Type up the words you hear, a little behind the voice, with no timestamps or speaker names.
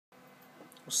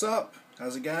What's up?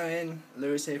 How's it going?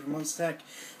 Lewis here from Monster Tech,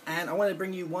 and I want to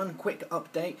bring you one quick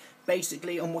update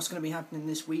basically on what's going to be happening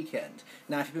this weekend.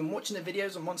 Now, if you've been watching the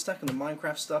videos on Monster Tech and the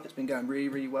Minecraft stuff, it's been going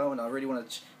really well, and I really want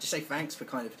to just say thanks for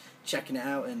kind of checking it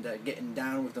out and getting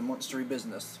down with the monstery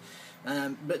business.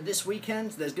 But this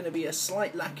weekend there's going to be a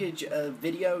slight lackage of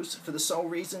videos for the sole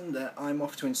reason that I'm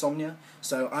off to Insomnia.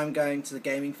 So I'm going to the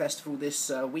gaming festival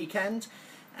this weekend,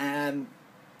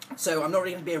 so I'm not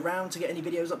really going to be around to get any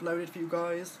videos uploaded for you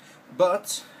guys,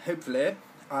 but hopefully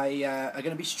I are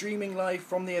going to be streaming live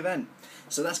from the event.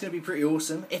 So that's going to be pretty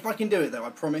awesome. If I can do it though, I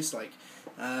promise,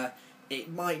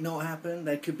 it might not happen.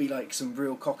 There could be like some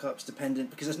real cock-ups dependent,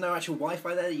 because there's no actual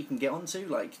Wi-Fi there that you can get onto.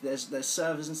 Like there's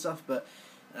servers and stuff, but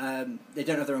they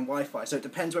don't have their own Wi-Fi, so it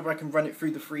depends whether I can run it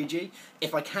through the 3G.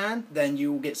 If I can, then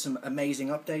you will get some amazing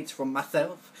updates from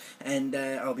myself, and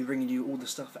I'll be bringing you all the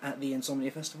stuff at the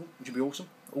Insomnia Festival, which will be awesome.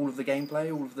 All of the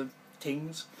gameplay, all of the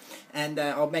things, and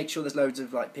I'll make sure there's loads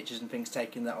of like pictures and things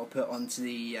taken that I'll put onto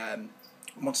the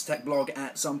Monster Tech blog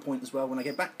at some point as well when I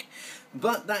get back.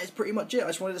 But that is pretty much it. I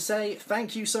just wanted to say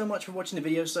thank you so much for watching the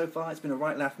videos so far. It's been a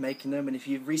right laugh making them, and if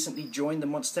you've recently joined the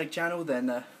Monster Tech channel,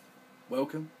 then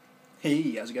welcome.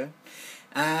 Hey, how's it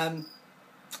going?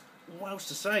 What else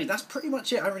to say? That's pretty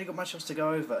much it. I haven't really got much else to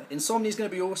go over. Insomnia's going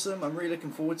to be awesome. I'm really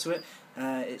looking forward to it.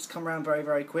 It's come around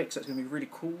very quick, so it's going to be really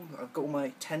cool. I've got all my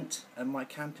tent and my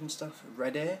camping stuff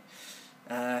ready.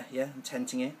 Yeah, I'm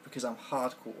tenting it because I'm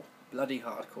hardcore. Bloody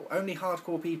hardcore. Only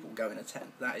hardcore people go in a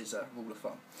tent. That is a rule of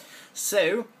thumb.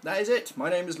 So, that is it. My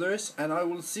name is Lewis, and I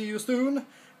will see you soon.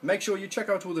 Make sure you check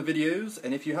out all the videos,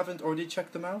 and if you haven't already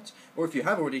checked them out, or if you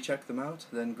have already checked them out,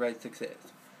 then great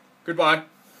success. Goodbye.